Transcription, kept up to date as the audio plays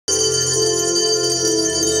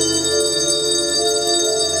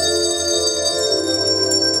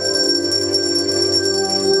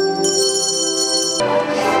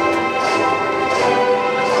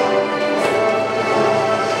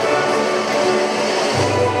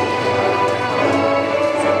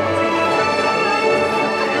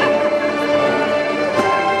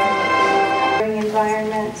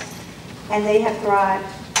and they have thrived.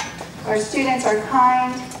 Our students are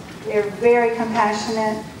kind, they're very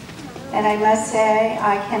compassionate, and I must say,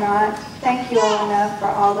 I cannot thank you all enough for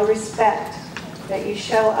all the respect that you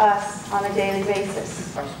show us on a daily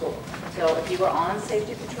basis. Our school. So if you were on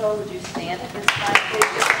safety patrol, would you stand at this time,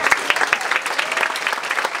 please?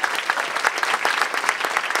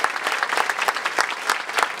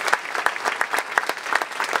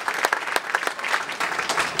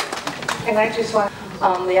 And I just want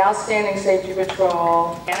the Outstanding Safety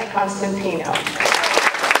Patrol, Anna Constantino.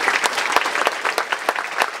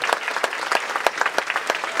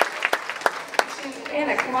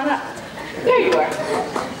 Anna, come on up. There you are.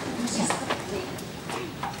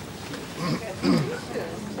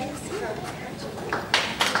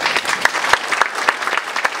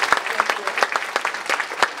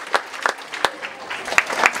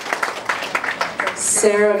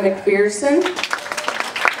 Sarah McPherson.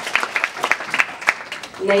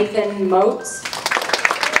 Nathan Motes,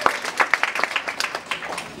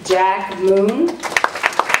 Jack Moon,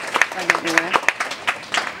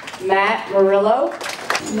 Matt Murillo,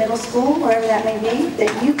 Middle school, wherever that may be,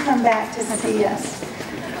 that you come back to see us.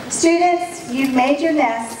 Students, you've made your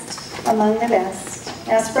nest among the best.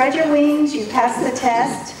 Now spread your wings, you passed the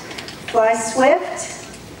test. Fly swift,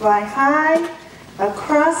 fly high,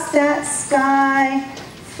 across that sky,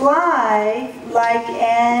 fly like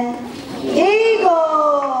an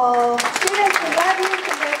eagle! Students, we love you.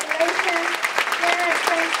 Congratulations. Parents,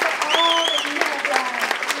 thanks for all that you have done.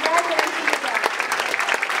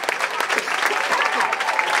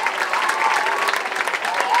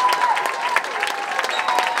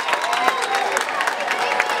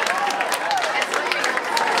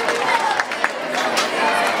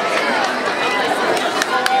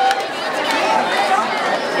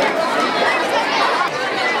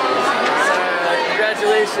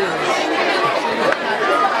 Congratulations again.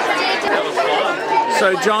 So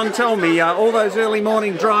John, tell me, all those early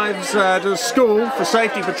morning drives to school for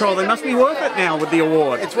safety patrol, they must be worth it now with the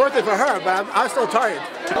award. It's worth it for her, but I'm still tired.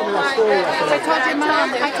 I told your mom,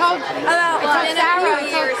 I told Sarah, I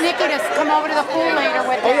told Nikki to come over to the pool later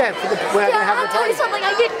with Oh yeah, we're going to have the I'll tell you something,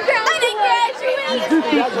 I didn't graduate!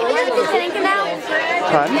 Lieutenant now.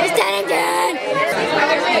 Pardon? Lieutenant Dan!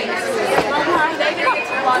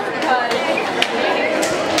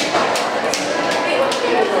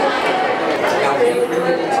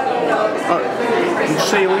 Did you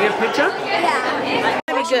see all your picture? Yeah.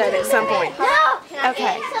 Be good at some point.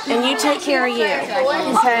 Okay, and you take care of you,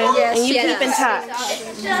 okay? And you keep in touch.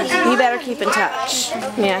 You better keep in touch.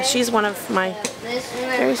 Yeah, she's one of my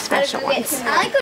very special ones.